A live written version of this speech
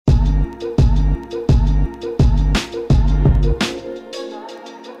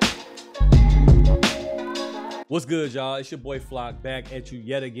What's good, y'all? It's your boy Flock back at you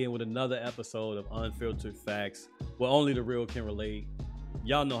yet again with another episode of Unfiltered Facts, where only the real can relate.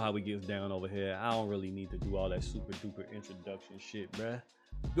 Y'all know how we get down over here. I don't really need to do all that super duper introduction shit, bruh.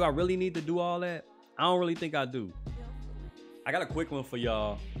 Do I really need to do all that? I don't really think I do. I got a quick one for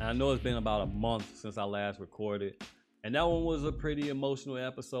y'all. And I know it's been about a month since I last recorded. And that one was a pretty emotional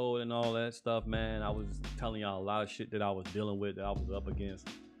episode and all that stuff, man. I was telling y'all a lot of shit that I was dealing with, that I was up against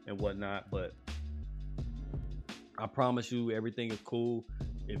and whatnot. But I promise you everything is cool.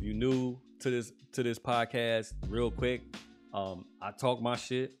 If you're new to this podcast, real quick, I talk my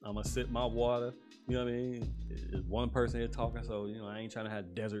shit. I'm gonna sip my water. You know what I mean? There's one person here talking, so I ain't trying to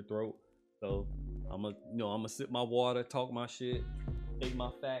have desert throat. So I'm gonna sip my water, talk my shit, state my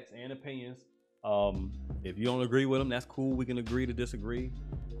facts and opinions. If you don't agree with them, that's cool. We can agree to disagree.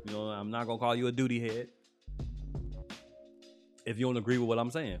 I'm not gonna call you a duty head if you don't agree with what I'm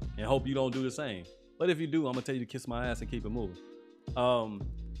saying, and hope you don't do the same. But if you do, I'm gonna tell you to kiss my ass and keep it moving.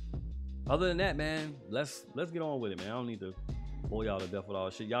 Other than that, man, let's get on with it, man. I don't need to bore y'all to death with all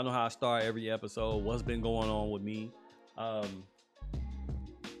this shit. Y'all know how I start every episode. What's been going on with me? I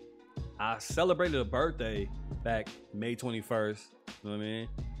celebrated a birthday back May 21st. You know what I mean?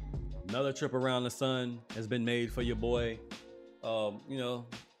 Another trip around the sun has been made for your boy.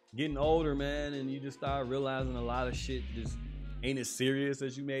 Getting older, man, and you just start realizing a lot of shit just ain't as serious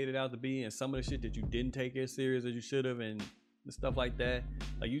as you made it out to be, and some of the shit that you didn't take as serious as you should have, and stuff like that.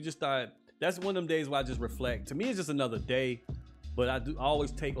 Like, you just start. That's one of them days where I just reflect. To me, it's just another day, but I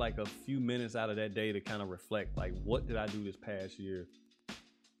always take like a few minutes out of that day to kind of reflect. Like, what did I do this past year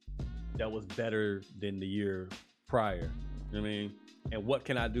that was better than the year prior? You know what I mean? And what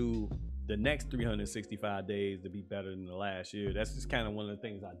can I do the next 365 days to be better than the last year? That's just kind of one of the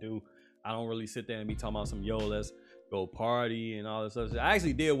things I do. I don't really sit there and be talking about some, let's go party and all this stuff. I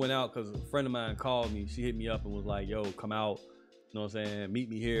actually did went out because a friend of mine called me. She hit me up and was like, yo, come out. You know what I'm saying? Meet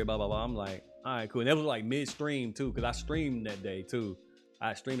me here, blah, blah, blah. I'm like, all right, cool. And that was like mid-stream too, because I streamed that day too.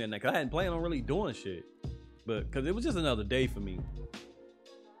 I streamed that night because I hadn't planned on really doing shit. But because it was just another day for me.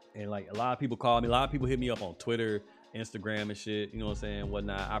 And like a lot of people called me. A lot of people hit me up on Twitter, Instagram and shit, you know what I'm saying,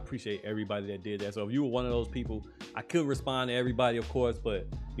 whatnot. I appreciate everybody that did that. So if you were one of those people, I could respond to everybody, of course, but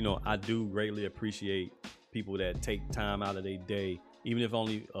I do greatly appreciate people that take time out of their day, even if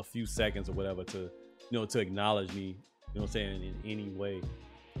only a few seconds or whatever, to to acknowledge me, you know what I'm saying, in any way.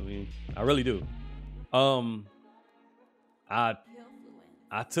 I mean, I really do. I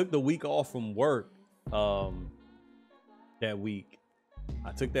took the week off from work that week.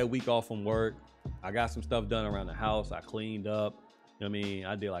 I took that week off from work. I got some stuff done around the house. I cleaned up. You know what I mean?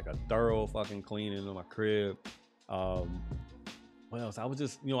 I did like a thorough fucking cleaning of my crib. What else? I was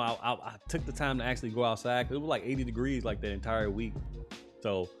just, I took the time to actually go outside. It was like 80 degrees like that entire week.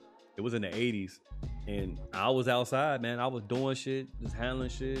 So it was in the 80s. And I was outside, man. I was doing shit, just handling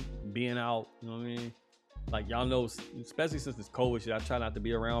shit, being out. You know what I mean? Like, y'all know, especially since it's COVID shit, I try not to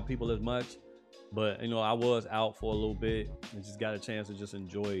be around people as much. But, I was out for a little bit and just got a chance to just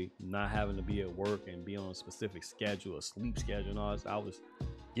enjoy not having to be at work and be on a specific schedule, a sleep schedule and all this. I was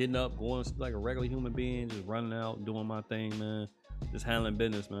getting up, going like a regular human being, just running out, doing my thing, man. Just handling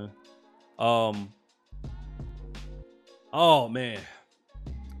business, man. Oh, man.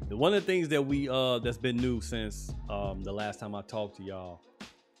 One of the things that we that's been new since the last time I talked to y'all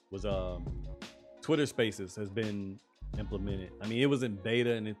was Twitter Spaces has been implemented. I mean, it was in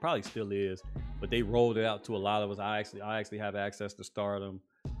beta and it probably still is, but they rolled it out to a lot of us. I actually have access to Stardom.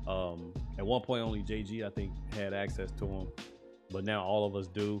 At one point, only JG, I think, had access to them, but now all of us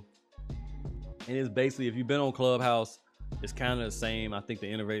do. And it's basically, if you've been on Clubhouse, it's kind of the same. I think the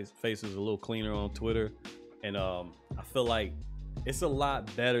interface is a little cleaner on Twitter, and I feel like it's a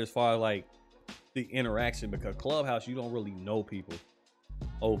lot better as far as like the interaction, because Clubhouse, you don't really know people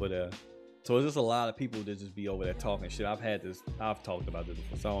over there. So it's just a lot of people that just be over there talking shit. I've talked about this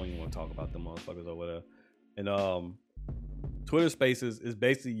before, so I don't even want to talk about them motherfuckers over there. And Twitter Spaces is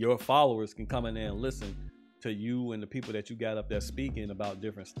basically your followers can come in there and listen to you and the people that you got up there speaking about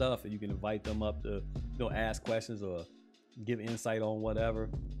different stuff, and you can invite them up to ask questions or give insight on whatever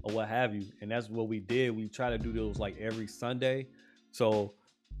or what have you. And that's what we did. We try to do those like every Sunday. So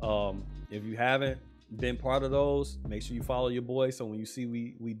if you haven't been part of those, make sure you follow your boy, so when you see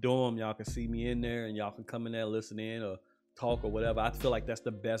we do them, y'all can see me in there and y'all can come in there, listen in or talk or whatever. I feel like that's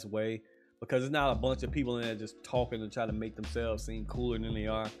the best way, because it's not a bunch of people in there just talking and try to make themselves seem cooler than they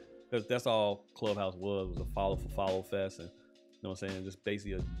are, because that's all Clubhouse was a follow for follow fest, and what I'm saying, just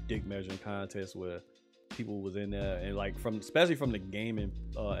basically a dick measuring contest where people was in there, and like especially from the gaming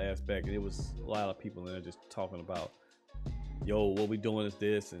aspect, it was a lot of people in there just talking about yo, what we doing is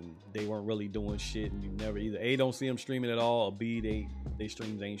this, and they weren't really doing shit, and you never either A, don't see them streaming at all, or B, they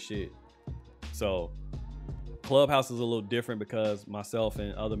streams ain't shit. So Clubhouse is a little different because myself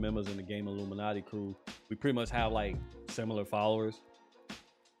and other members in the Game Illuminati crew, we pretty much have like similar followers.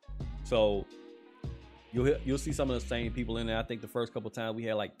 So you'll see some of the same people in there. I think the first couple times we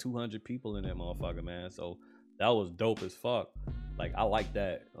had like 200 people in that motherfucker, man. So that was dope as fuck. Like, I like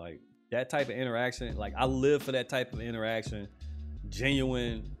that. Like, that type of interaction. Like, I live for that type of interaction.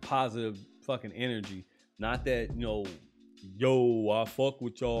 Genuine, positive fucking energy. Not that, you know, yo, I fuck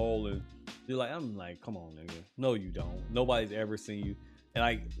with y'all. And you're like, I'm like, come on, nigga. No, you don't. Nobody's ever seen you. And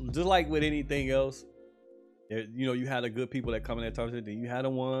like, just like with anything else, you know, you had the good people that come in there talk to you. Then you had the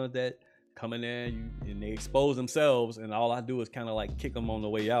ones that come in there and they expose themselves. And all I do is kind of like kick them on the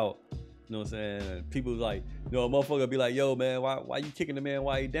way out. You know what I'm saying? And people like, you know, a motherfucker be like, yo, man, why you kicking the man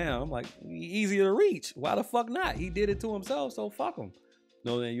while he down? I'm like, easier to reach. Why the fuck not? He did it to himself, so fuck him.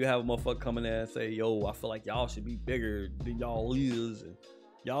 You know, then you have a motherfucker coming there and say, yo, I feel like y'all should be bigger than y'all is, and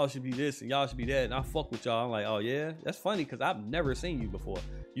y'all should be this and y'all should be that, and I fuck with y'all. I'm like, oh yeah? That's funny, because I've never seen you before.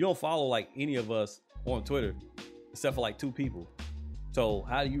 You don't follow like any of us on Twitter, except for like 2 people. So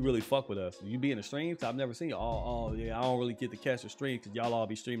how do you really fuck with us? You be in the streams? I've never seen you. Oh yeah, I don't really get to catch the stream because y'all all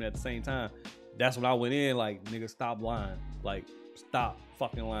be streaming at the same time. That's when I went in like, nigga, stop lying. Like, stop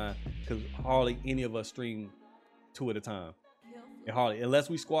fucking lying, because hardly any of us stream 2 at a time. It hardly, unless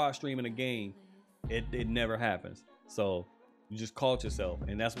we squad streaming a game, it never happens. So you just caught yourself.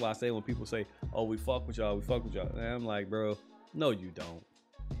 And that's why I say when people say, oh, we fuck with y'all, and I'm like, bro, no you don't.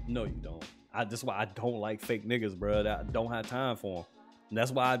 No you don't. That's why I don't like fake niggas, bro. I don't have time for them. And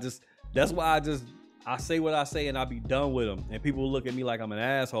that's why I say what I say and I be done with them. And people look at me like I'm an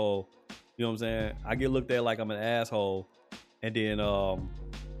asshole. You know what I'm saying? I get looked at like I'm an asshole. And then,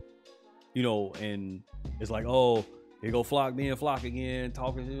 you know, and it's like, oh, here go Flock being Flock again,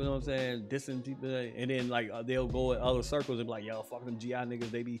 talking, you know what I'm saying, dissing people. And then like they'll go at other circles and be like, yo, fuck them GI niggas,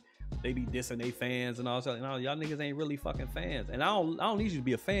 they be dissing they fans and all that. No, y'all niggas ain't really fucking fans. And I don't need you to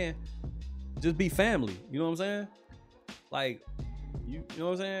be a fan. Just be family. You know what I'm saying? Like, you know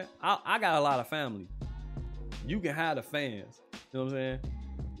what I'm saying? I got a lot of family. You can have the fans. You know what I'm saying?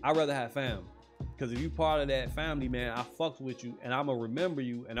 I'd rather have family. Because if you part of that family, man, I fucks with you and I'm going to remember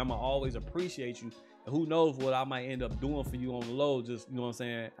you and I'm going to always appreciate you. And who knows what I might end up doing for you on the low, just, you know what I'm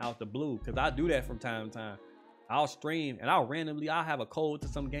saying, out the blue. Because I do that from time to time. I'll stream and I'll have a code to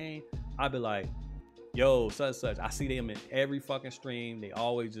some game. I'll be like, yo, such. I see them in every fucking stream. They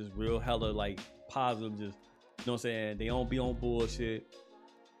always just real hella like positive, just, you know what I'm saying? They don't be on bullshit.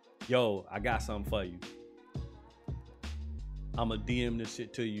 Yo, I got something for you. I'ma DM this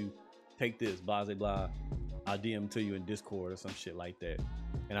shit to you. Take this, blah, blah, blah. I'll DM to you in Discord or some shit like that.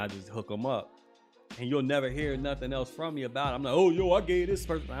 And I just hook them up. And you'll never hear nothing else from me about it. I'm like, oh, yo, I gave this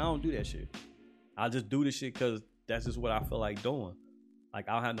person. I don't do that shit. I just do this shit because that's just what I feel like doing. Like,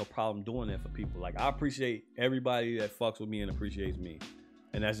 I don't have no problem doing that for people. Like, I appreciate everybody that fucks with me and appreciates me.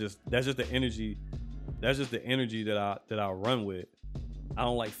 And that's just the energy. That's just the energy that I run with. I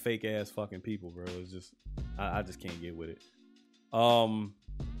don't like fake ass fucking people, bro. It's just, I just can't get with it. Oh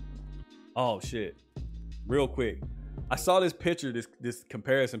shit. Real quick. I saw this picture, this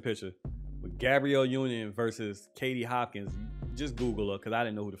comparison picture with Gabrielle Union versus Katie Hopkins. Just Google her, because I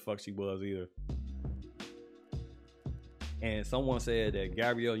didn't know who the fuck she was either. And someone said that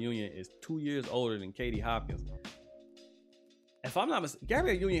Gabrielle Union is 2 years older than Katie Hopkins. If I'm not mistaken,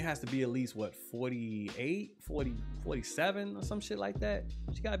 Gabrielle Union has to be at least, 48, 40, 47 or some shit like that.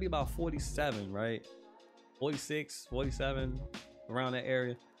 She got to be about 47, right? 46, 47, around that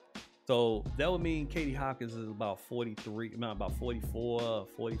area. So that would mean Katie Hopkins is about 43, about 44,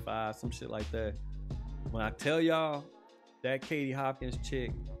 45, some shit like that. When I tell y'all that Katie Hopkins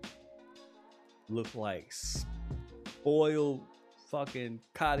chick looked like spoiled fucking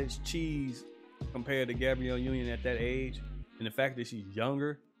cottage cheese compared to Gabrielle Union at that age, and the fact that she's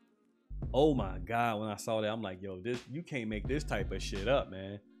younger, oh my God, when I saw that, I'm like, yo, you can't make this type of shit up,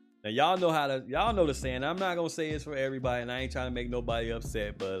 man. Now y'all know the saying. I'm not gonna say it's for everybody, and I ain't trying to make nobody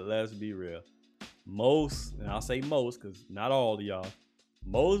upset, but let's be real. Most, and I'll say most, because not all of y'all,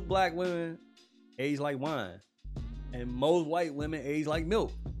 most black women age like wine, and most white women age like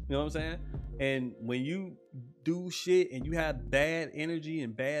milk. You know what I'm saying? And when you do shit and you have bad energy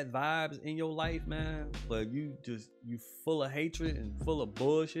and bad vibes in your life, man, but you full of hatred and full of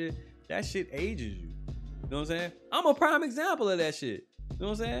bullshit, that shit ages you. You know what I'm saying? I'm a prime example of that shit. You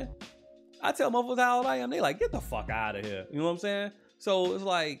know what I'm saying? I tell motherfuckers how old I am. They like, get the fuck out of here. You know what I'm saying? So it's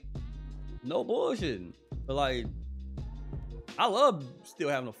like, no bullshitting. But like, I love still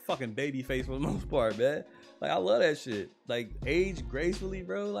having a fucking baby face for the most part, man. Like I love that shit. Like age gracefully,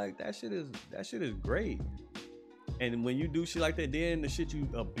 bro. Like that shit is great. And when you do shit like that, then the shit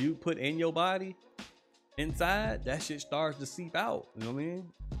you put in your body inside, that shit starts to seep out. You know what I mean?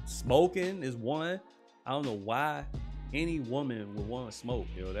 Smoking is one. I don't know why any woman would want to smoke,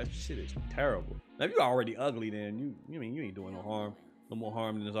 yo. That shit is terrible. Now, if you're already ugly, then you ain't doing no harm, no more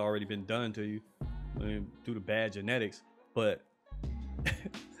harm than has already been done to you, I mean, due to bad genetics. But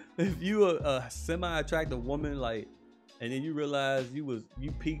if you a semi-attractive woman, like, and then you realize you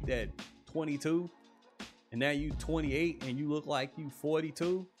peaked at 22, and now you 28, and you look like you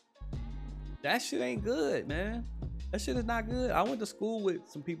 42, that shit ain't good, man. That shit is not good. I went to school with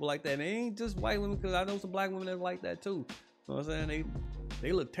some people like that. And it ain't just white women, because I know some black women that like that too. You know what I'm saying?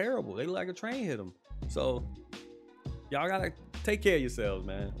 They look terrible. They look like a train hit them. So y'all gotta take care of yourselves,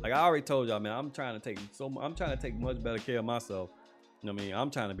 man. Like I already told y'all, man, I'm trying to take much better care of myself. You know what I mean? I'm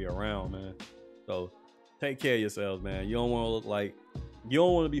trying to be around, man. So take care of yourselves, man. You don't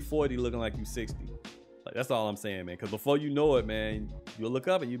want to be 40 looking like you 60. Like that's all I'm saying, man. Because before you know it, man, you'll look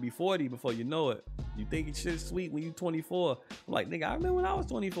up and you'll be 40 before you know it. You think shit's sweet when you 24. I'm like, nigga, I remember when I was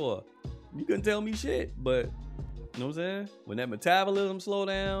 24. You couldn't tell me shit, but you know what I'm saying? When that metabolism slow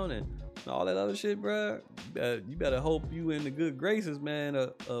down and all that other shit, bro, you better hope you in the good graces, man,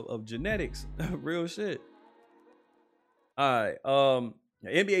 of genetics. Real shit. All right, the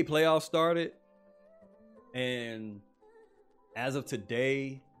NBA playoffs started, and as of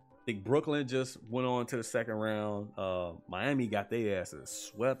today, I think Brooklyn just went on to the second round. Miami got their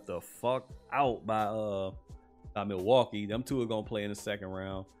asses swept the fuck out by Milwaukee. Them two are gonna play in the second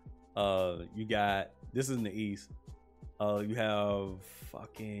round. You got, this is in the East. You have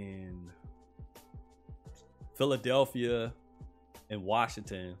fucking Philadelphia and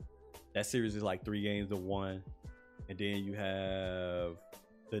Washington. That series is like 3-1. And then you have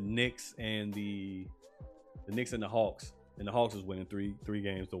the Knicks and the Hawks. And the Hawks is winning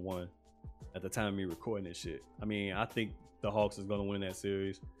 3-1 at the time of me recording this shit. I mean, I think the Hawks is going to win that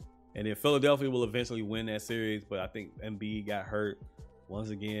series. And then Philadelphia will eventually win that series. But I think Embiid got hurt once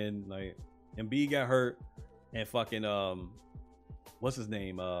again. Like, Embiid got hurt. And fucking, what's his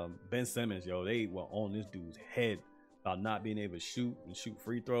name? Ben Simmons, yo. They were on this dude's head about not being able to shoot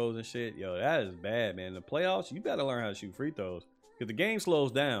free throws and shit. Yo, that is bad, man. In the playoffs, you better learn how to shoot free throws. Because the game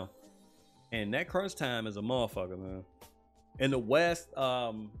slows down. And that crunch time is a motherfucker, man. In the West,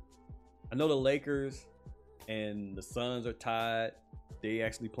 I know the Lakers and the Suns are tied. They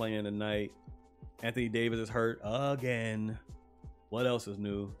actually playing tonight. Anthony Davis is hurt again. What else is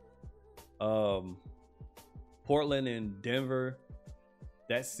new? Portland and Denver.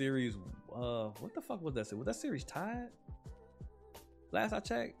 That series, what the fuck was that series? Was that series tied? Last I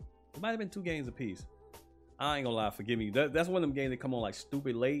checked, it might have been 2 games apiece. I ain't gonna lie, forgive me. That's one of them games that come on like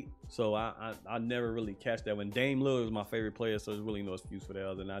stupid late, so I never really catch that. When Dame Lillard is my favorite player, so there's really no excuse for that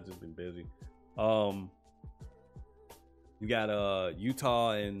other than I just been busy. You got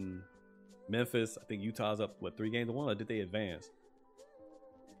Utah and Memphis. I think Utah's up 3-1, or did they advance?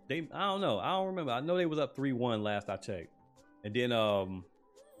 I don't know. I don't remember. I know they was up 3-1 last I checked. And then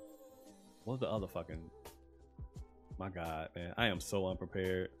what was the other fucking? My God, man, I am so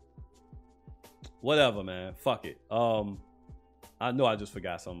unprepared. Whatever, man. Fuck it. I know I just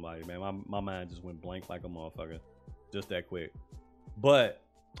forgot somebody, man. My mind just went blank like a motherfucker, just that quick. But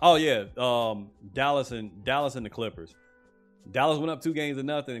oh yeah, Dallas and the Clippers. Dallas went up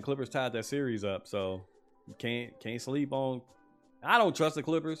 2-0, and Clippers tied that series up. So you can't sleep on. I don't trust the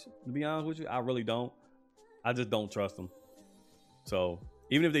Clippers, to be honest with you. I really don't. I just don't trust them. So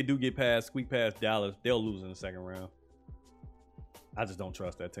even if they do squeak past Dallas, they'll lose in the second round. I just don't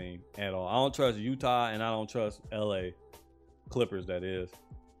trust that team at all. I don't trust Utah, and I don't trust LA Clippers, that is.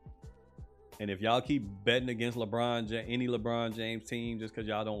 And if y'all keep betting against any LeBron James team just because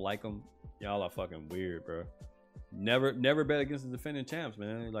y'all don't like them, y'all are fucking weird, bro. Never bet against the defending champs,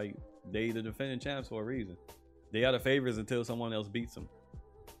 man. Like, they the defending champs for a reason. They are the favorites until someone else beats them.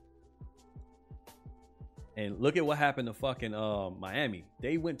 And look at what happened to fucking Miami.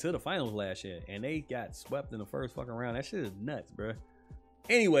 They went to the finals last year, and they got swept in the first fucking round. That shit is nuts, bro.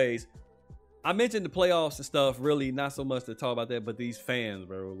 Anyways, I mentioned the playoffs and stuff, really not so much to talk about that, but these fans,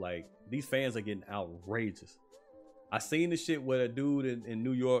 bro, like, these fans are getting outrageous. I seen the shit where a dude in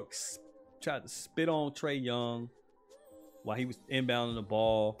New York tried to spit on Trae Young while he was inbounding the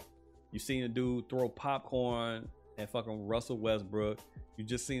ball. You seen a dude throw popcorn at fucking Russell Westbrook. You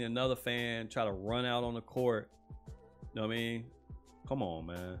just seen another fan try to run out on the court. You know what I mean? Come on,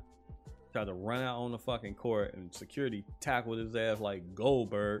 man. Tried to run out on the fucking court, and security tackled his ass like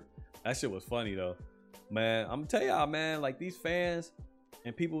Goldberg. That shit was funny, though. Man, I'm gonna tell y'all, man, like these fans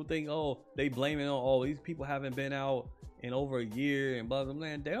and people think, oh, they blame it on, oh, these people haven't been out in over a year and blah, blah, blah.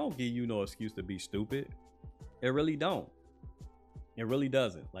 They don't give you no excuse to be stupid. It really don't. It really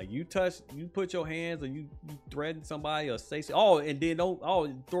doesn't. Like you put your hands or you threaten somebody or say, oh, and then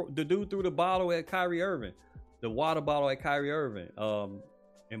the dude threw the bottle at Kyrie Irving, the water bottle at Kyrie Irving,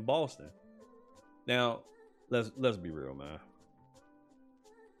 in Boston. Now, let's be real, man.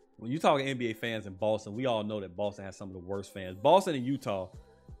 When you talk NBA fans in Boston, we all know that Boston has some of the worst fans. Boston and Utah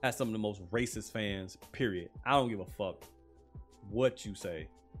has some of the most racist fans, period. I don't give a fuck what you say.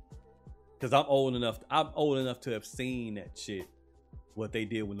 Because I'm old enough to have seen that shit. What they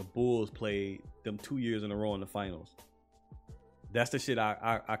did when the Bulls played them 2 years in a row in the finals. That's the shit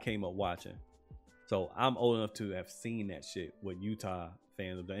I came up watching. So I'm old enough to have seen that shit, what Utah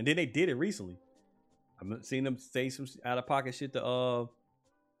fans have done. And then they did it recently. I've seen them say some out of pocket shit to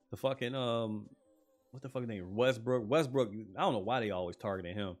the fucking what the fuck name? Westbrook. I don't know why they always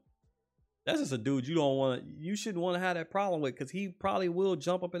targeting him. That's just a dude you shouldn't want to have that problem with, because he probably will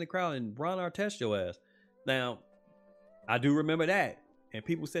jump up in the crowd and Ron Artest your ass. Now, I do remember that. And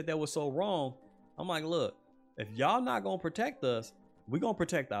people said that was so wrong. I'm like, look, if y'all not gonna protect us, we gonna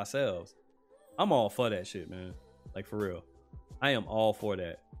protect ourselves. I'm all for that shit, man. Like, for real. I am all for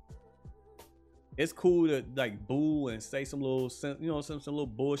that. It's cool to like boo and say some little, some little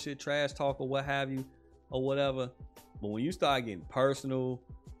bullshit, trash talk or what have you, or whatever. But when you start getting personal,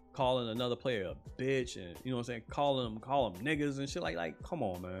 calling another player a bitch, and you know what I'm saying, call them niggas and shit, like, come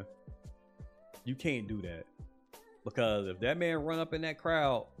on, man. You can't do that. Because if that man run up in that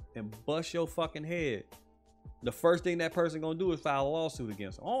crowd and bust your fucking head, the first thing that person gonna do is file a lawsuit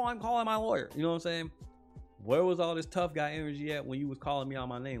against him. Oh, I'm calling my lawyer. You know what I'm saying? Where was all this tough guy energy at when you was calling me out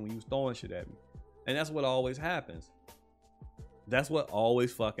my name, when you was throwing shit at me? And that's what always happens. That's what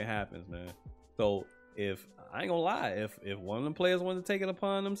always fucking happens, man. So if I ain't gonna lie, if one of them players wanted to take it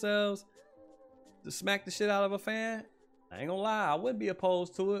upon themselves to smack the shit out of a fan, I ain't gonna lie, I wouldn't be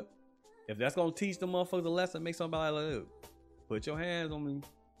opposed to it. If that's gonna teach the motherfuckers a lesson, make somebody like, look, put your hands on me,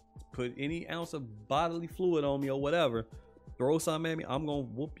 put any ounce of bodily fluid on me or whatever, throw something at me, I'm gonna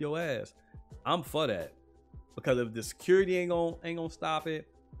whoop your ass. I'm for that. Because if the security ain't gonna stop it,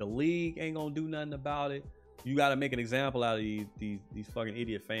 the league ain't gonna do nothing about it, you gotta make an example out of these fucking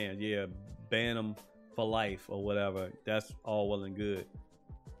idiot fans. Yeah, ban them for life or whatever. That's all well and good.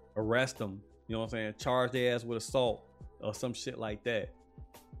 Arrest them, you know what I'm saying? Charge their ass with assault or some shit like that.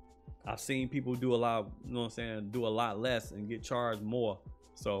 I've seen people do a lot, you know what I'm saying, do a lot less and get charged more.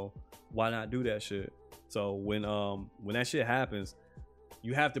 So why not do that shit? So when that shit happens,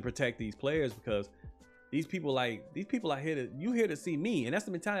 you have to protect these players, because these people are here to see me, and that's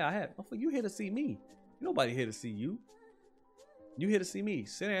the mentality I have. You here to see me? Nobody here to see you. You here to see me.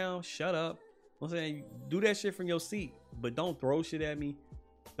 Sit down, shut up. You know what I'm saying, do that shit from your seat, but don't throw shit at me.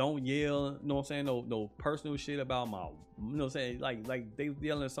 Don't yell, you know what I'm saying, no personal shit about my, you know what I'm saying, like they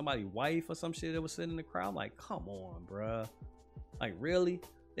yelling at somebody's wife or some shit that was sitting in the crowd. I'm like, come on, bruh. Like, really?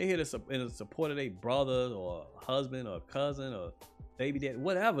 They here in support of their brother or husband or cousin or baby dad,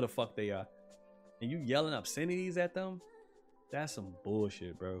 whatever the fuck they are, and you yelling obscenities at them? That's some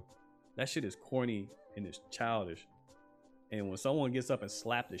bullshit, bro. That shit is corny and it's childish. And when someone gets up and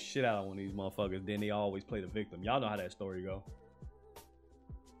slap the shit out of one of these motherfuckers, then they always play the victim. Y'all know how that story go.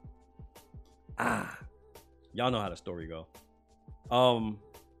 Y'all know how the story go.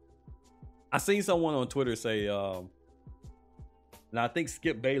 I seen someone on Twitter say, and I think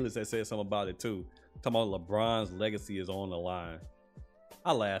Skip Bayless had said something about it too, talking about LeBron's legacy is on the line.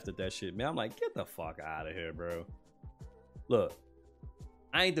 I laughed at that shit, man. I'm like, get the fuck out of here, bro. Look,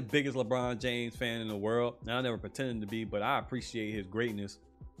 I ain't the biggest LeBron James fan in the world, and I never pretended to be, but I appreciate his greatness.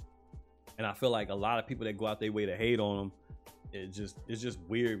 And I feel like a lot of people that go out their way to hate on him, it's just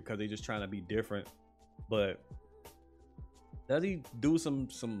weird because they just trying to be different. But does he do some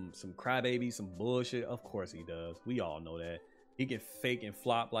crybaby, some bullshit? Of course he does. We all know that. He can fake and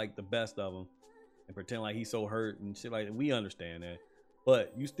flop like the best of them and pretend like he's so hurt and shit like that. We understand that.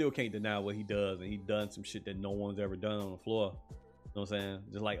 But you still can't deny what he does, and he done some shit that no one's ever done on the floor. You know what I'm saying?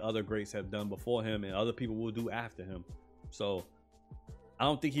 Just like other greats have done before him and other people will do after him. So I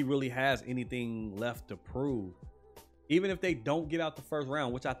don't think he really has anything left to prove. Even if they don't get out the first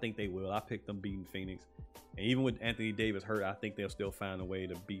round, which I think they will. I picked them beating Phoenix. And even with Anthony Davis hurt, I think they'll still find a way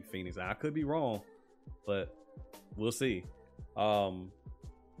to beat Phoenix. I could be wrong, but we'll see. And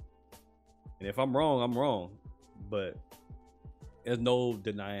if I'm wrong, I'm wrong. But there's no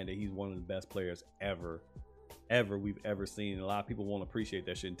denying that he's one of the best players ever we've ever seen. And a lot of people won't appreciate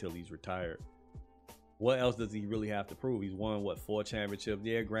that shit until he's retired. what else does he really have to prove? He's won what, 4 championships?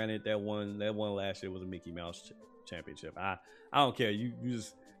 Yeah, granted that one last year was a Mickey Mouse championship. I don't care. You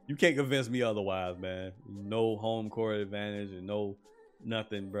can't convince me otherwise, man. No home court advantage and no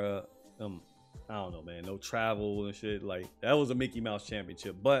nothing, bro. I don't know, man. No travel and shit. Like, that was a Mickey Mouse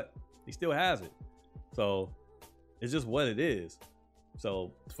championship, but he still has it. So it's just what it is.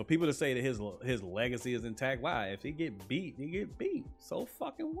 So for people to say that his legacy is intact, why? If he get beat, he get beat. So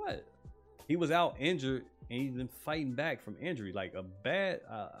fucking what? He was out injured and he's been fighting back from injury, like a bad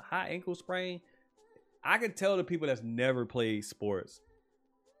high ankle sprain. I can tell the people that's never played sports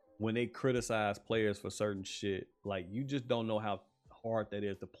when they criticize players for certain shit, like, you just don't know how hard that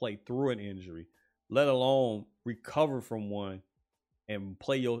is to play through an injury, let alone recover from one and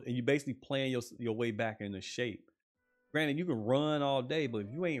you basically playing your way back into shape. Granted, you can run all day, but if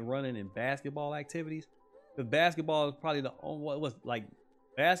you ain't running in basketball activities, because basketball is probably the only, what was like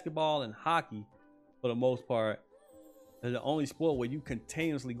basketball and hockey for the most part is the only sport where you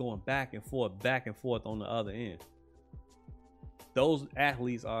continuously going back and forth on the other end. Those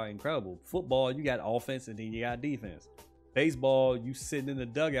athletes are incredible. Football, you got offense and then you got defense. Baseball, you sitting in the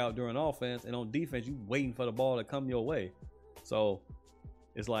dugout during offense, and on defense, you waiting for the ball to come your way. So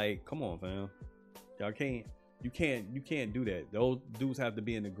it's like, come on, fam. You can't do that. Those dudes have to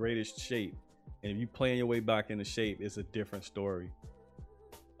be in the greatest shape. And if you playing your way back into shape, it's a different story.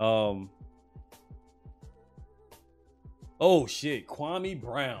 Oh shit, Kwame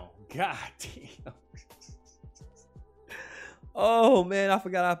Brown. God damn. Oh man, I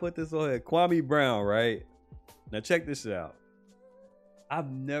forgot I put this on here. Kwame Brown, right? Now check this out.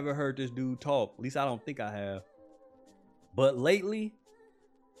 I've never heard this dude talk. At least I don't think I have. But lately,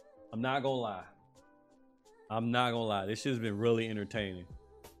 I'm not gonna lie. This shit's been really entertaining.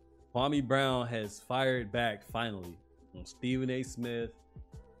 Kwame Brown has fired back finally on Stephen A. Smith,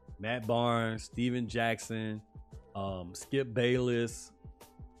 Matt Barnes, Steven Jackson, Skip Bayless,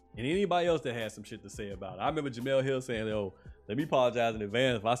 and anybody else that has some shit to say about it. I remember Jamel Hill saying, "Oh, let me apologize in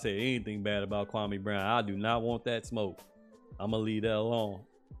advance if I say anything bad about Kwame Brown. I do not want that smoke. I'm gonna leave that alone."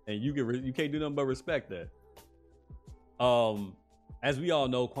 And you can't do nothing but respect that. As we all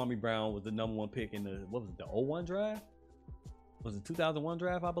know, Kwame Brown was the number 1 pick in the 01 draft? Was it 2001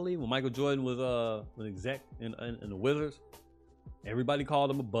 draft, I believe, when Michael Jordan was exec in the Wizards. Everybody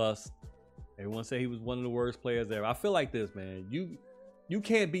called him a bust. Everyone said he was one of the worst players ever. I feel like this, man. You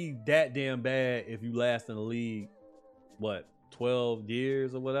can't be that damn bad if you last in the league, 12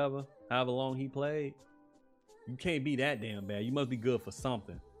 years or whatever, however long he played. You can't be that damn bad. You must be good for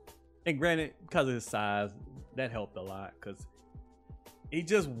something. And granted, because of his size, that helped a lot, because he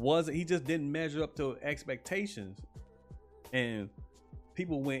just didn't measure up to expectations. And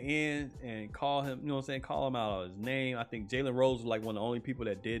people went in and called him, call him out on his name. I think Jalen Rose was like one of the only people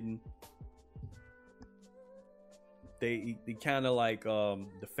that didn't. They kind of like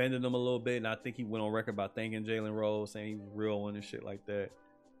defended him a little bit, and I think he went on record by thanking Jalen Rose, saying he was a real one and shit like that.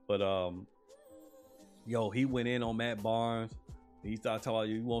 But he went in on Matt Barnes. He started talking about,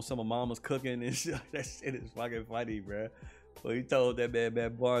 you want some of mama's cooking and shit. That shit is fucking funny, bro. But he told that man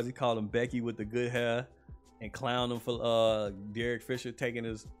Matt Barnes, he called him Becky with the good hair, and clowned him for Derek Fisher taking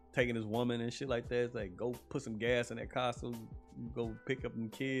his woman and shit like that. It's like, go put some gas in that costume, go pick up them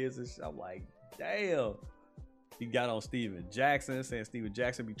kids and shit. I'm like, damn. He got on Steven Jackson, saying Steven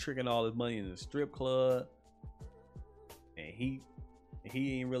Jackson be tricking all his money in the strip club, and he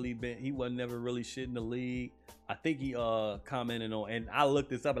wasn't never really shit in the league. I think he commented on, and I looked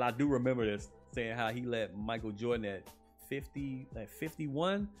this up, and I do remember this, saying how he let Michael Jordan at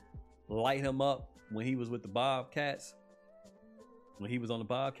 51 light him up when he was with the Bobcats. When he was on the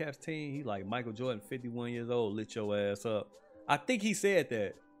Bobcats team, he like, Michael Jordan, 51 years old, lit your ass up. I think he said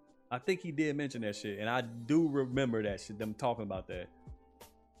that. I think he did mention that shit, and I do remember that shit, them talking about that.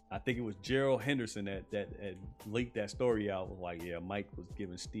 I think it was Gerald Henderson that leaked that story out. Was like, yeah, Mike was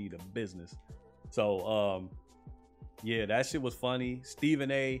giving Steve the business. So, yeah, that shit was funny.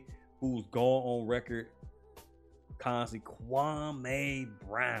 Stephen A., who's gone on record constantly, Kwame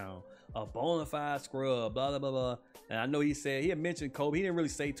Brown, a bona fide scrub, blah, blah, blah, blah. And I know he had mentioned Kobe. He didn't really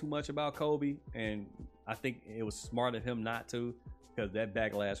say too much about Kobe, and I think it was smart of him not to, because that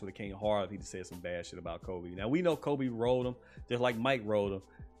backlash would have came hard if he said some bad shit about Kobe. Now, we know Kobe rolled him, just like Mike rolled him.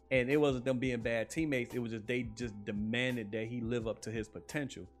 And it wasn't them being bad teammates. It was just they just demanded that he live up to his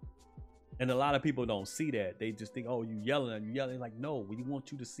potential. And a lot of people don't see that. They just think, oh, you yelling. Like, no, we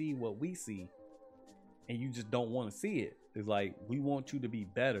want you to see what we see. And you just don't want to see it. It's like, we want you to be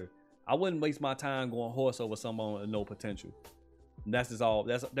better. I wouldn't waste my time going horse over someone with no potential. And that's just all.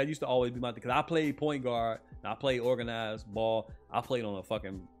 That used to always be my thing. Because I played point guard. And I played organized ball. I played on a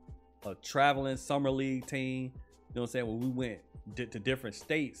fucking a traveling summer league team. You know what I'm saying? When we went to different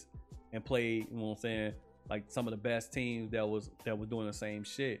states and played, you know what I'm saying, like some of the best teams that was doing the same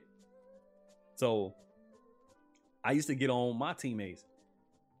shit. So I used to get on my teammates.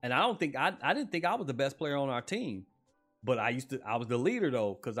 And I didn't think I was the best player on our team. But I was the leader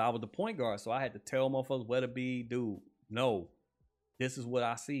though, because I was the point guard. So I had to tell motherfuckers where to be, dude. No, this is what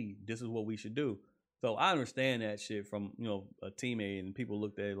I see. This is what we should do. So I understand that shit from, you know, a teammate, and people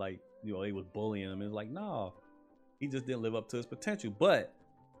looked at it like, you know, they was bullying him. It's like, nah, he just didn't live up to his potential. But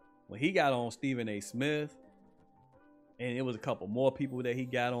when he got on Stephen A. Smith, and it was a couple more people that he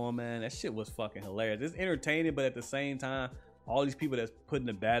got on, man, that shit was fucking hilarious. It's entertaining, but at the same time, all these people that's putting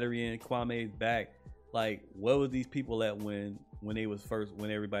the battery in Kwame's back, like, where was these people at when they was first,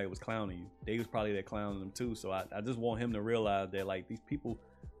 when everybody was clowning you? They was probably there clowning them too. So I just want him to realize that, like, these people,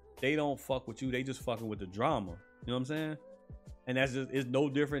 they don't fuck with you. They just fucking with the drama. You know what I'm saying? And that's just, it's no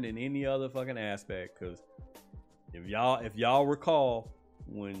different than any other fucking aspect. Cause if y'all recall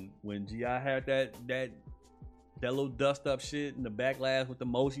when G.I. had that little dust up shit and the backlash with the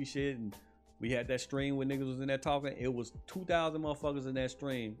Moshi shit, and we had that stream when niggas was in there talking, it was 2,000 motherfuckers in that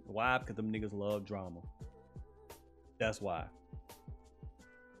stream. Why? Because them niggas love drama. That's why.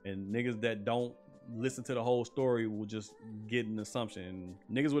 And niggas that don't listen to the whole story will just get an assumption. And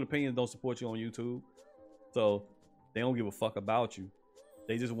niggas with opinions don't support you on YouTube. So they don't give a fuck about you.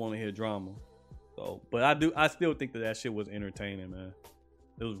 They just want to hear drama. So, but I still think that shit was entertaining, man.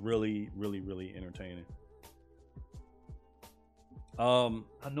 It was really, really, really entertaining.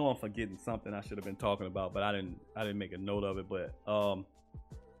 I know I'm forgetting something I should have been talking about, but I didn't make a note of it. But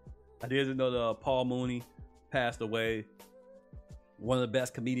I did know that Paul Mooney passed away. One of the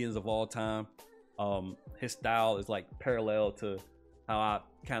best comedians of all time. His style is like parallel to how I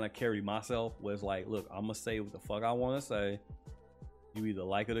kind of carry myself. Where it's like, look, I'm gonna say what the fuck I want to say. You either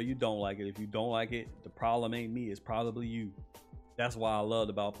like it or you don't like it. If you don't like it, the problem ain't me. It's probably you. That's why I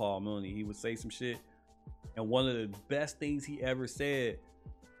loved about Paul Mooney. He would say some shit. And one of the best things he ever said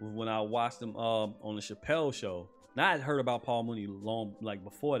was when I watched him on the Chappelle show. Now I had heard about Paul Mooney long, like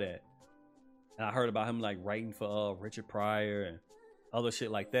before that. And I heard about him like writing for Richard Pryor and other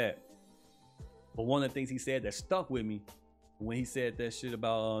shit like that. But one of the things he said that stuck with me when he said that shit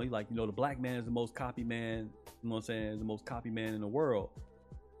about, he like, you know, the black man is the most copy man, you know what I'm saying, the most copy man in the world.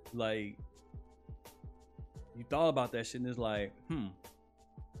 Like, you thought about that shit and it's like,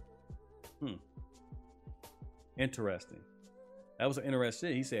 interesting. That was an interesting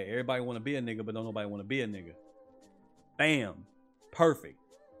shit. He said, everybody want to be a nigga, but don't nobody want to be a nigga. Bam. Perfect.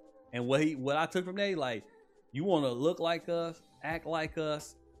 And what I took from that, like, you want to look like us, act like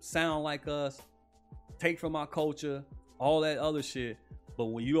us, sound like us, take from our culture, all that other shit. But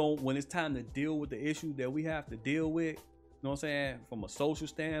when it's time to deal with the issue that we have to deal with, you know what I'm saying? From a social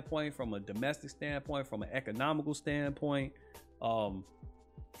standpoint, from a domestic standpoint, from an economical standpoint, from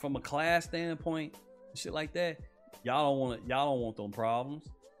a class standpoint, shit like that, y'all don't want them problems.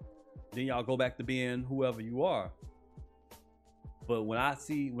 Then y'all go back to being whoever you are. But when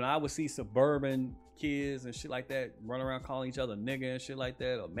I would see suburban kids and shit like that run around calling each other nigga and shit like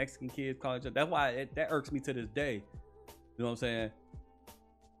that, or Mexican kids calling each other, that's why that irks me to this day. You know what I'm saying?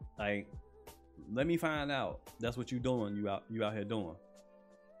 Like, let me find out that's what you doing. You out here doing.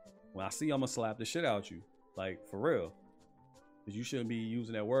 When I see you, I'm gonna slap the shit out you, like, for real. Cause you shouldn't be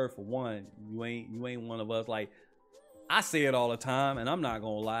using that word. For one, you ain't one of us. Like, I say it all the time, and I'm not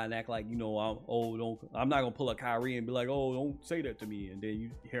gonna lie and act like, you know, I'm not gonna pull a Kyrie and be like, oh, don't say that to me. And then you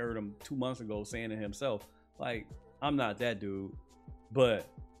heard him 2 months ago saying it himself. Like, I'm not that dude, but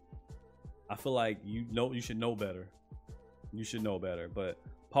I feel like you should know better. You should know better. But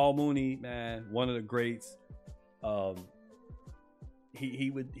Paul Mooney, man, one of the greats.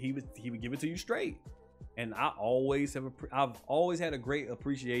 He would give it to you straight. And I've always had a great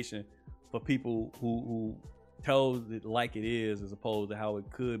appreciation for people who tells it like it is, as opposed to how it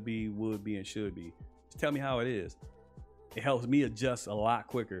could be, would be, and should be. Just tell me how it is. It helps me adjust a lot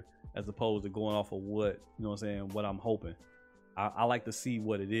quicker, as opposed to going off of what, you know what I'm saying, what I'm hoping. I like to see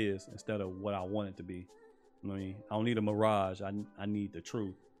what it is instead of what I want it to be. You know what I mean? I don't need a mirage. I need the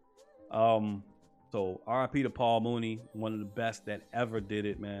truth. So RIP to Paul Mooney, one of the best that ever did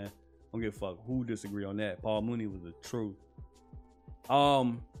it, man. I don't give a fuck who disagree on that. Paul Mooney was the truth.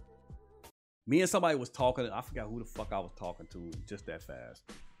 Me and somebody was talking. I forgot who the fuck I was talking to just that fast.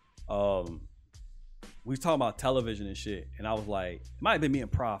 We was talking about television and shit, and I was like, it might have been me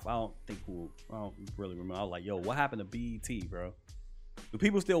and Prof. I don't really remember. I was like, yo, what happened to BET, bro? Do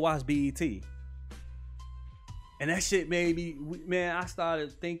people still watch BET? And that shit made me, man, I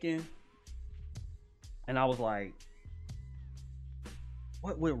started thinking, and I was like,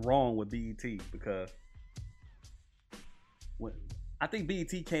 what went wrong with BET, because when I think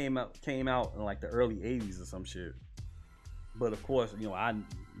BET came out in like the early 80s or some shit. But of course, I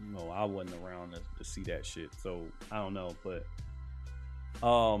wasn't around to see that shit, so I don't know. But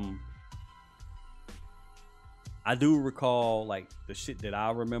I do recall like the shit that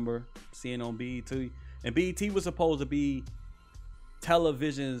I remember seeing on BET, and BET was supposed to be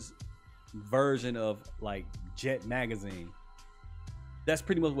television's version of like Jet Magazine. That's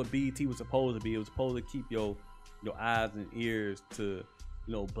pretty much what BET was supposed to be. It was supposed to keep your eyes and ears to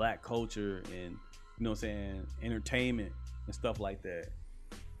black culture and entertainment and stuff like that.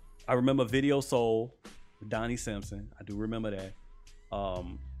 I remember Video Soul with Donnie Simpson. I do remember that.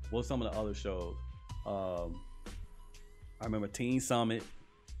 What some of the other shows? I remember Teen Summit.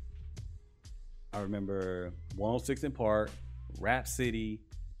 I remember 106 in Park, Rap City,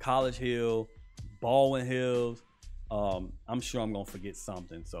 College Hill, Baldwin Hills. I'm sure I'm gonna forget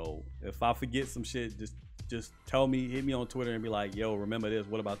something. So if I forget some shit, just tell me, hit me on Twitter and be like, yo, remember this?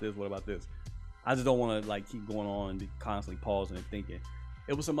 What about this? What about this? I just don't want to like keep going on and be constantly pausing and thinking.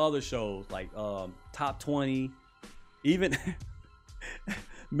 It was some other shows like Top 20, even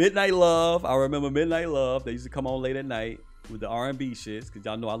Midnight Love. I remember Midnight Love. They used to come on late at night with the R&B shits, because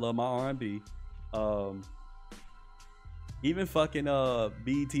y'all know I love my R&B. Even fucking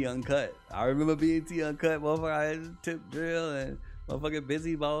BET Uncut. I remember BET Uncut. Motherfucker, I had Tip Drill and motherfucking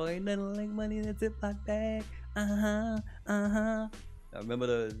Busy Boy. Ain't nothing like money in a Ziploc bag. I remember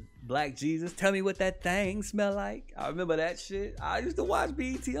the Black Jesus. Tell me what that thing smell like. I remember that shit. I used to watch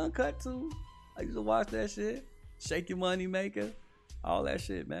BET Uncut too. I used to watch that shit. Shake Your Money Maker. All that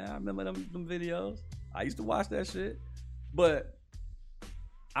shit, man. I remember them videos. I used to watch that shit. But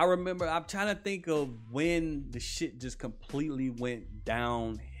I remember, I'm trying to think of when the shit just completely went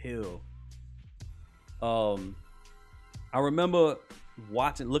downhill. I remember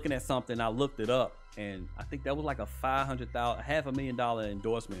looking at something. I looked it up, and I think that was like a $500,000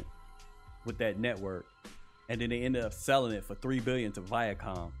 endorsement with that network, and then they ended up selling it for $3 billion to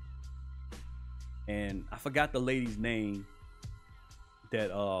Viacom. And I forgot the lady's name that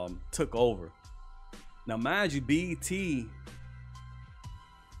took over. Now, mind you, BET,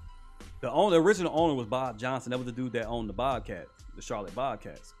 the original owner was Bob Johnson. That was the dude that owned the Bobcats, the Charlotte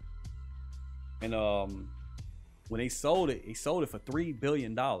Bobcats. And when they sold it for $3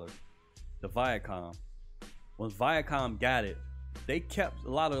 billion to Viacom. Once Viacom got it, they kept a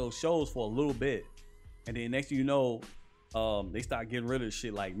lot of those shows for a little bit. And then next thing you know, they started getting rid of the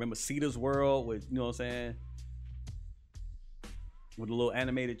shit. Like, remember Cedar's World with, you know what I'm saying? With a little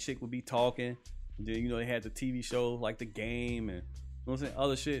animated chick would be talking. And then, they had the TV shows like The Game and, you know what I'm saying,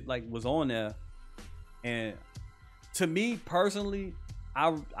 other shit like was on there. And to me personally,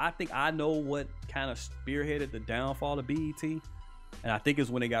 I think I know what kind of spearheaded the downfall of BET. And I think it's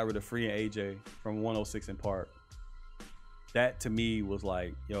when they got rid of Free and AJ from 106 in Park. That to me was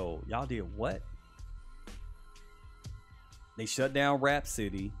like, yo, y'all did what? They shut down Rap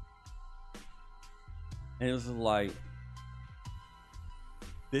City. And it was like,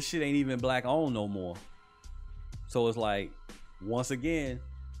 this shit ain't even black owned no more. So it's like, once again,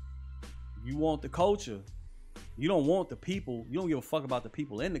 you want the culture. You don't want the people. You don't give a fuck about the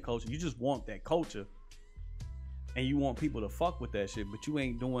people in the culture. You just want that culture. And you want people to fuck with that shit, but you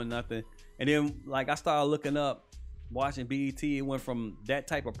ain't doing nothing. And then, like, I started looking up, watching BET. It went from that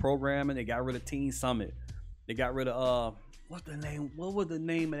type of programming. They got rid of Teen Summit. They got rid of, what was the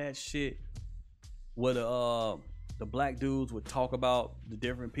name of that shit? Where the black dudes would talk about the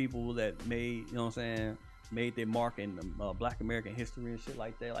different people that made, you know what I'm saying, made their mark in Black American history and shit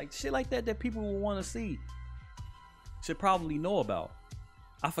like that. Like, shit like that people will want to see. Should probably know about.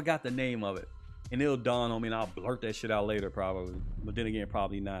 I forgot the name of it. And it'll dawn on me and I'll blurt that shit out later probably. But then again,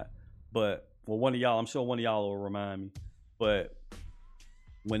 probably not. But for one of y'all, I'm sure one of y'all will remind me. But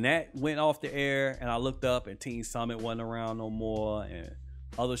when that went off the air and I looked up and Teen Summit wasn't around no more and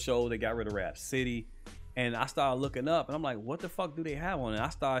other shows, they got rid of Rap City. And I started looking up and I'm like, what the fuck do they have on it? I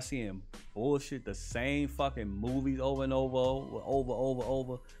started seeing bullshit, the same fucking movies over and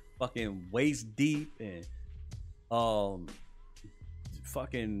over, fucking Waist Deep and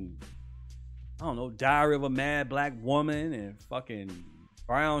fucking, I don't know, Diary of a Mad Black Woman and fucking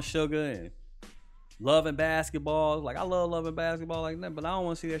Brown Sugar and Love and Basketball. Like, I love Love and Basketball like that, but I don't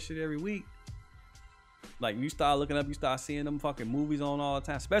want to see that shit every week. Like, you start looking up, you start seeing them fucking movies on all the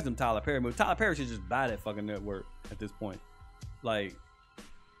time, especially them Tyler Perry movies. Tyler Perry should just buy that fucking network at this point. Like,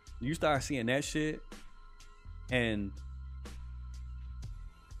 you start seeing that shit, and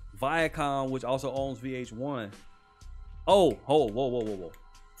Viacom, which also owns VH1. Oh, whoa.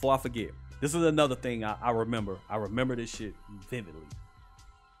 Before I forget, this is another thing I remember. I remember this shit vividly.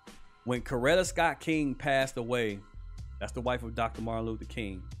 when Coretta Scott King passed away, that's the wife of Dr. Martin Luther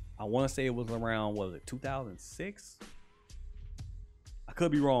King. I want to say it was around, what was it, 2006? I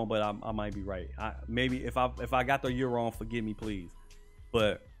could be wrong, but I might be right. Maybe if I got the year wrong, forgive me, please.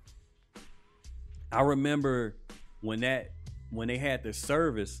 But I remember when they had the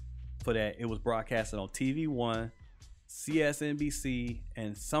service for that, it was broadcasted on TV One, CSNBC,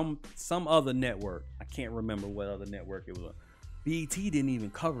 and some other network. I can't remember what other network it was on. BET didn't even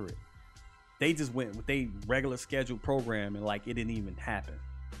cover it. They just went with their regular scheduled program and like it didn't even happen.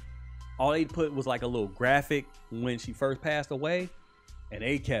 All they put was like a little graphic when she first passed away, and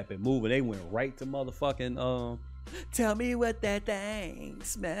they kept it moving. They went right to motherfucking tell me what that thing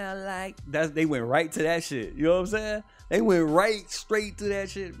smell like. They went right to that shit. You know what I'm saying? They went right straight to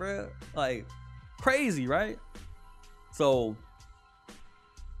that shit, bro. Like crazy, right? So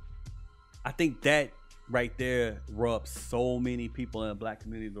I think that right there rubs so many people in the black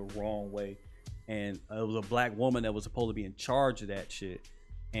community the wrong way. And it was a black woman that was supposed to be in charge of that shit,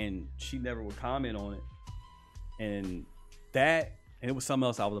 and she never would comment on it. And it was something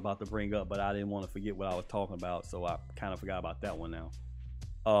else I was about to bring up, but I didn't want to forget what I was talking about, so I kind of forgot about that one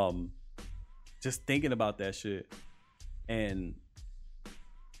now. Just thinking about that shit, and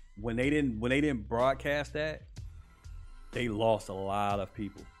when they didn't broadcast that, they lost a lot of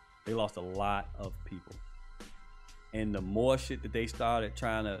people. They lost a lot of people. And the more shit that they started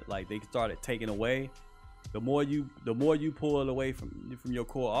trying to, like, they started taking away, the more you pull it away from your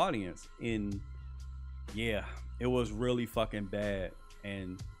core audience. And yeah, it was really fucking bad.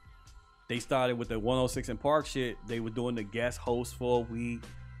 And they started with the 106 in Park shit. They were doing the guest host for a week.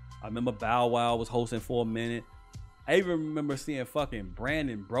 I remember Bow Wow was hosting for a minute. I even remember seeing fucking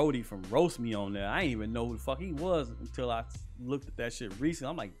Brandon Brody from Roast Me on there. I didn't even know who the fuck he was until I looked at that shit recently.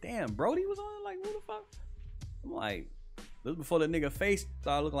 I'm like, damn, Brody was on it? Like, who the fuck? I'm like, this was before the nigga face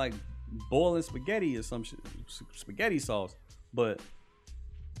started looking like boiling spaghetti or some shit, spaghetti sauce. But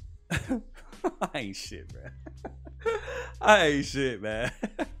I ain't shit, man. I ain't shit, man.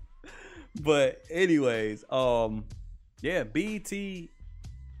 But anyways, yeah, BET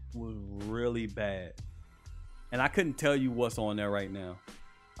was really bad. And I couldn't tell you what's on there right now.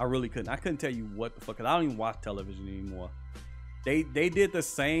 I really couldn't. I couldn't tell you what the fuck, because I don't even watch television anymore. They did the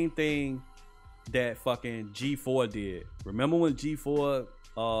same thing that fucking G4 did. Remember when G4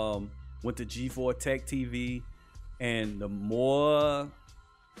 went to G4 Tech TV, and the more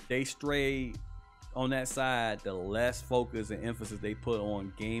they strayed on that side, the less focus and emphasis they put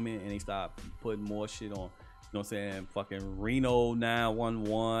on gaming, and they stopped putting more shit on, you know what I'm saying, fucking Reno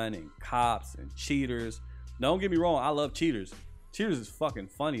 911 and cops and cheaters. Now, don't get me wrong, I love cheaters. Cheaters is fucking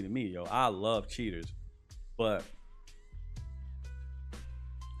funny to me, yo. I love cheaters. But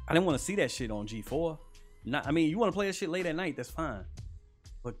I didn't want to see that shit on G4. I mean, you want to play that shit late at night, that's fine.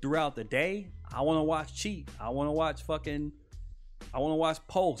 But throughout the day, I want to watch Cheat. I want to watch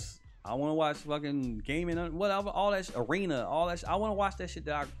Pulse. I want to watch fucking gaming, whatever, all that shit, Arena, all that shit. I want to watch that shit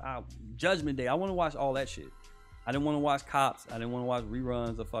Judgment Day. I want to watch all that shit. I didn't want to watch Cops. I didn't want to watch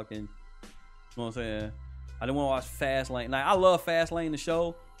reruns of fucking, you know what I'm saying? I didn't want to watch Fastlane. Like, I love Fastlane, the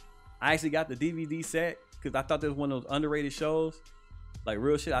show. I actually got the DVD set because I thought that was one of those underrated shows. Like,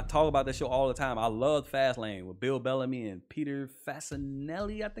 real shit, I talk about that show all the time. I loved Fastlane with Bill Bellamy and Peter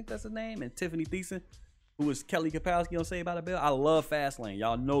Facinelli, I think that's his name, and Tiffany Thiessen, who was Kelly Kapowski on Saved by the Bell. I love Fastlane.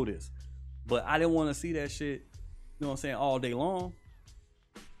 Y'all know this. But I didn't want to see that shit, you know what I'm saying, all day long.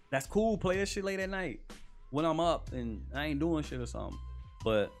 That's cool. Play that shit late at night when I'm up and I ain't doing shit or something.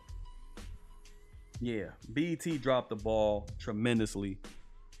 But yeah, BET dropped the ball tremendously.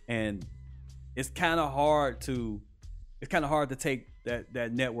 And it's kind of hard to take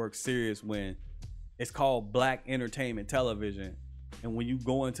that network serious when it's called Black Entertainment Television, and when you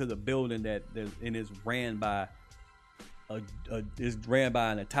go into the building that is ran by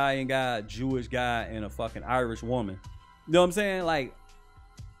an Italian guy, a Jewish guy, and a fucking Irish woman. You know what I'm saying? Like,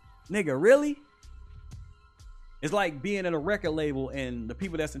 nigga, really? It's like being at a record label and the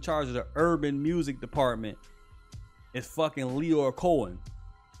people that's in charge of the urban music department is fucking Leor Cohen.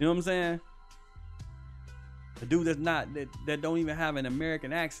 You know what I'm saying? The dude that don't even have an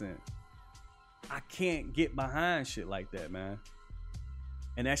American accent. I can't get behind shit like that, man.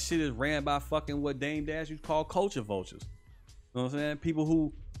 And that shit is ran by fucking what Dame Dash used to call culture vultures. You know what I'm saying? People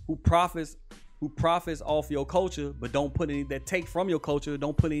who profits off your culture, but don't put any, that take from your culture,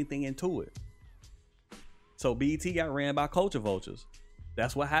 don't put anything into it. So BET got ran by culture vultures.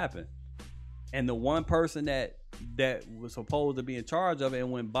 That's what happened. And the one person that was supposed to be in charge of it,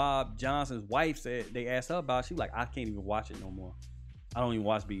 and when Bob Johnson's wife said, they asked her about it, she was like, I can't even watch it no more. I don't even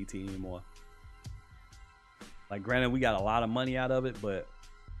watch BET anymore. Like, granted, we got a lot of money out of it, but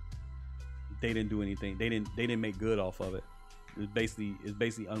they didn't do anything. They didn't make good off of it. It's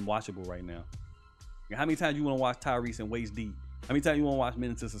basically unwatchable right now. How many times you want to watch Tyrese and Waist Deep? How many times you want to watch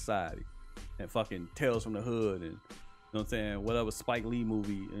Menace to Society and fucking Tales from the Hood and, you know what I'm saying, whatever Spike Lee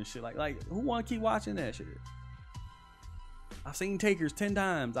movie and shit? Like who want to keep watching that shit? I've seen Takers 10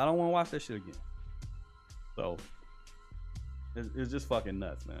 times. I don't want to watch that shit again. So it's just fucking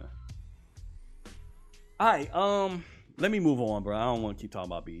nuts, man. All right, let me move on, bro. I don't want to keep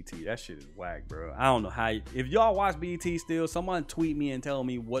talking about BET. That shit is whack, bro. I don't know how. If y'all watch BET still, someone tweet me and tell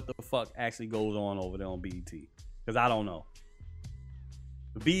me what the fuck actually goes on over there on BET, because I don't know.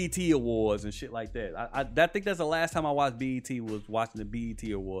 The BET Awards and shit like that. I think that's the last time I watched BET was watching the BET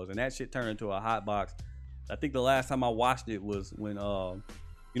Awards, and that shit turned into a hot box. I think the last time I watched it was when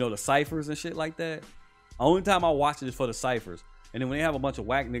the ciphers and shit like that. The only time I watched it is for the ciphers. And then when they have a bunch of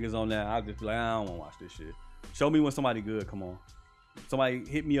whack niggas on there, I'll just be like, I don't want to watch this shit. Show me when somebody good, come on. Somebody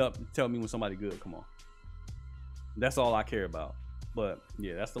hit me up and tell me when somebody good, come on. That's all I care about. But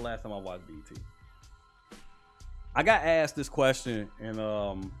yeah, that's the last time I watched BET. I got asked this question, and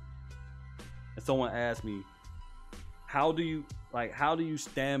someone asked me, how do you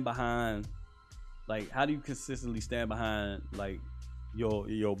stand behind, like, how do you consistently stand behind like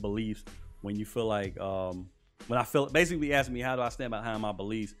your beliefs when you feel like basically asking me, how do I stand behind my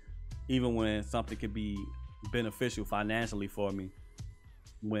beliefs even when something could be beneficial financially for me,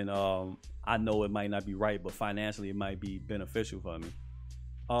 when I know it might not be right, but financially it might be beneficial for me.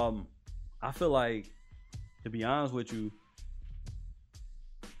 I feel like, to be honest with you,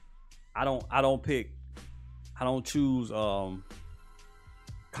 I don't choose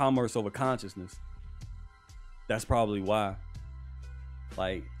commerce over consciousness. That's probably why.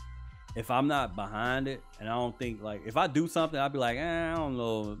 Like, if I'm not behind it, and I don't think, like, if I do something, I'll be like, I don't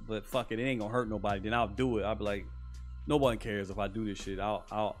know, but fuck it, it ain't gonna hurt nobody. Then I'll do it. I'll be like, no one cares if I do this shit.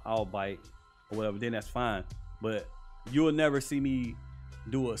 I'll bite or whatever. Then that's fine. But you'll never see me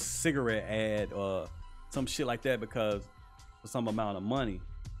do a cigarette ad or some shit like that because for some amount of money.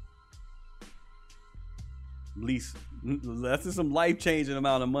 At least, unless it's some life changing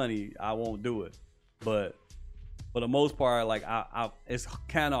amount of money, I won't do it. But for the most part, like, it's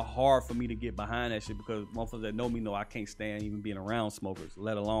kind of hard for me to get behind that shit because motherfuckers that know me know I can't stand even being around smokers,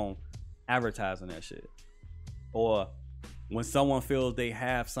 let alone advertising that shit. Or when someone feels they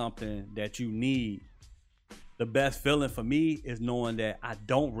have something that you need, the best feeling for me is knowing that I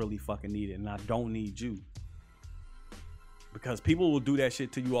don't really fucking need it and I don't need you. Because people will do that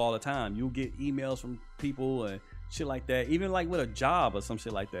shit to you all the time. You'll get emails from people and shit like that, even like with a job or some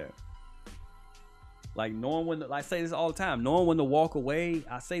shit like that. Like, knowing when to, I say this all the time, knowing when to walk away.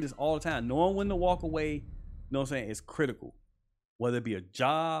 I say this all the time. Knowing when to walk away, you know what I'm saying, is critical. Whether it be a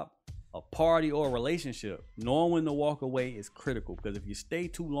job, a party, or a relationship, knowing when to walk away is critical. Because if you stay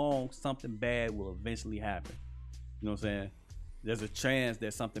too long, something bad will eventually happen. You know what I'm saying? There's a chance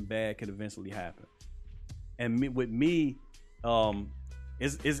that something bad could eventually happen. And with me,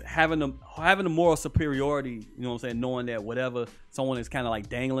 is having the moral superiority, you know what I'm saying, knowing that whatever someone is kind of like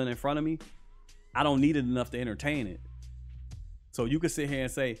dangling in front of me, I don't need it enough to entertain it. So you could sit here and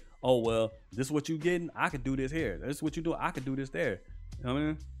say, oh, well, this is what you getting, I could do this here. This is what you do, I could do this there. You know what I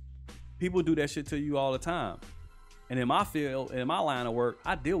mean? People do that shit to you all the time. And in my field, in my line of work,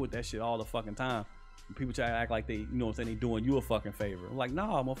 I deal with that shit all the fucking time. People try to act like they, you know what I'm saying, they doing you a fucking favor. I'm like,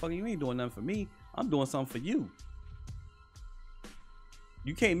 nah, motherfucker, you ain't doing nothing for me. I'm doing something for you.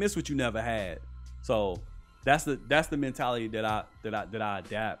 You can't miss what you never had. So that's the mentality that I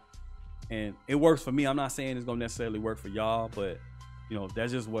adapt. And it works for me. I'm not saying it's gonna necessarily work for y'all, but you know,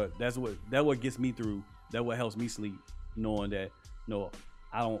 that's what gets me through. That's what helps me sleep, knowing that, you know,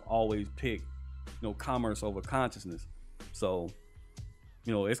 I don't always pick, you know, commerce over consciousness. So,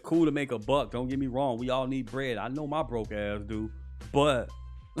 you know, it's cool to make a buck. Don't get me wrong. We all need bread. I know my broke ass do, but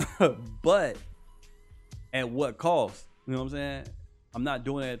but at what cost? You know what I'm saying? I'm not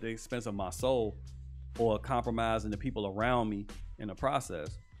doing it at the expense of my soul or compromising the people around me in the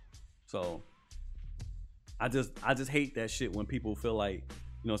process. So I just hate that shit when people feel like,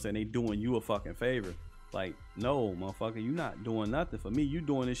 you know what I'm saying, they doing you a fucking favor. Like, no, motherfucker, you not doing nothing for me. You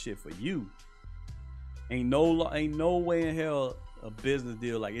doing this shit for you. Ain't no way in hell a business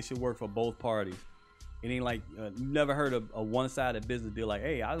deal, like, it should work for both parties. It ain't like, you never heard of a one-sided business deal like,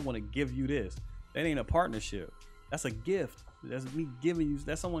 hey, I just want to give you this. That ain't a partnership. That's a gift. That's me giving you,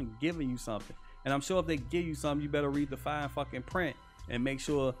 that's someone giving you something. And I'm sure if they give you something, you better read the fine fucking print and make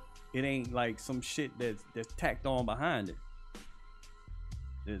sure it ain't like some shit that's tacked on behind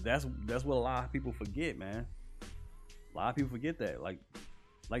it. That's what a lot of people forget, man. A lot of people forget that. Like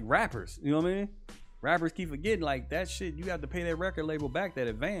rappers, you know what I mean? Rappers keep forgetting, like, that shit, you have to pay that record label back that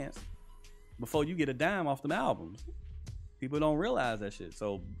advance. before you get a dime off them albums. People don't realize that shit.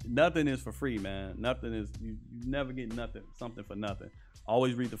 So nothing is for free, man. Nothing is, you never get something for nothing.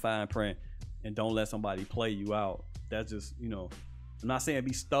 Always read the fine print and don't let somebody play you out. That's just, you know, I'm not saying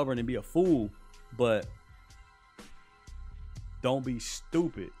be stubborn and be a fool, but don't be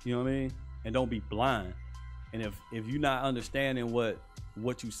stupid, you know what I mean? And don't be blind. And if you're not understanding what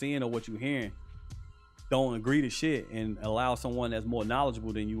you seeing or what you hearing, don't agree to shit and allow someone that's more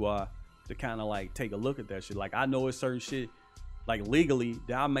knowledgeable than you are to kind of like take a look at that shit. Like I know it's certain shit like legally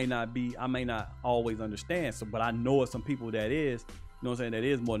that I may not always understand. So, but I know it's some people that is, you know what I'm saying, that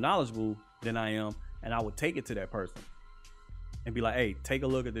is more knowledgeable than I am, and I would take it to that person and be like, hey, take a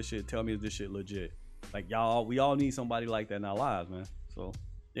look at this shit. Tell me if this shit legit. Like we all need somebody like that in our lives, man. So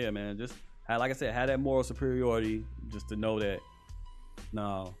yeah, man, just like I said, have that moral superiority just to know that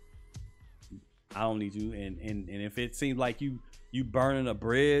no, I don't need you. And if it seems like you burning a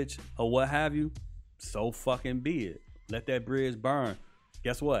bridge or what have you, so fucking be it. Let that bridge burn.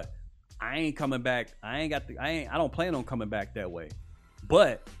 Guess what? I ain't coming back. I don't plan on coming back that way.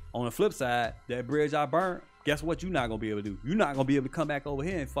 But on the flip side, that bridge I burnt, guess what you're not gonna be able to do? You're not gonna be able to come back over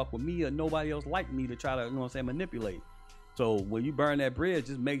here and fuck with me or nobody else like me to try to, you know what I'm saying, manipulate. So when you burn that bridge,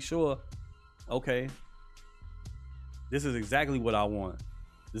 just make sure, okay, this is exactly what I want.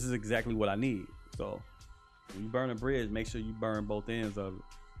 This is exactly what I need. So when you burn a bridge, make sure you burn both ends of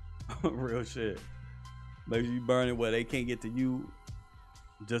it. Real shit. Make sure you burn it where they can't get to you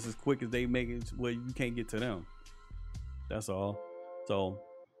just as quick as they make it where you can't get to them. That's all. So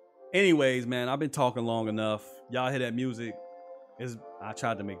anyways, man, I've been talking long enough. Y'all hear that music? I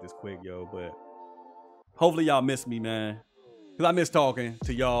tried to make this quick, yo, but hopefully y'all miss me, man. Because I miss talking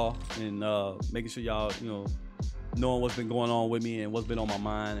to y'all and making sure y'all, you know, knowing what's been going on with me and what's been on my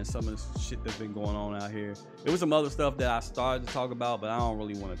mind and some of the shit that's been going on out here. There was some other stuff that I started to talk about, but I don't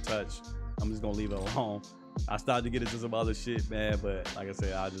really want to touch. I'm just going to leave it alone. I started to get into some other shit, man, but like I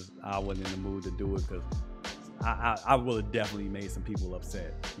said, I wasn't in the mood to do it because I would have definitely made some people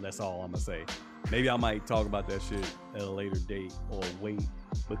upset. That's all I'm going to say. Maybe I might talk about that shit at a later date or wait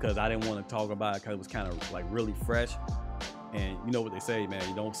because I didn't want to talk about it because it was kind of like really fresh. And you know what they say, man,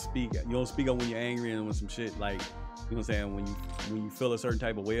 you don't speak up when you're angry and when some shit like, you know what I'm saying, when you feel a certain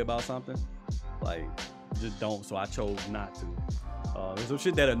type of way about something, like just don't. So I chose not to. There's some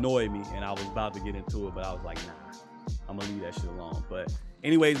shit that annoyed me and I was about to get into it, but I was like, nah, I'm gonna leave that shit alone. But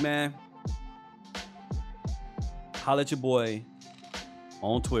anyways, man, holla at your boy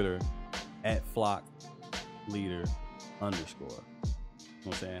on Twitter at flockleader_. You know what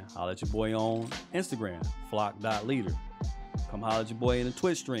I'm saying? Holla at your boy on Instagram, flock.leader. Come holla at your boy in the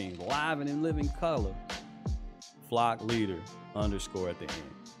Twitch stream, live and in living color, flockleader_ at the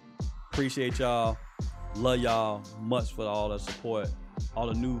end. Appreciate y'all. Love y'all much for all the support, all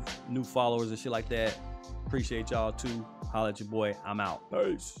the new followers and shit like that. Appreciate y'all too. Holla at your boy. I'm out.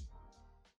 Peace.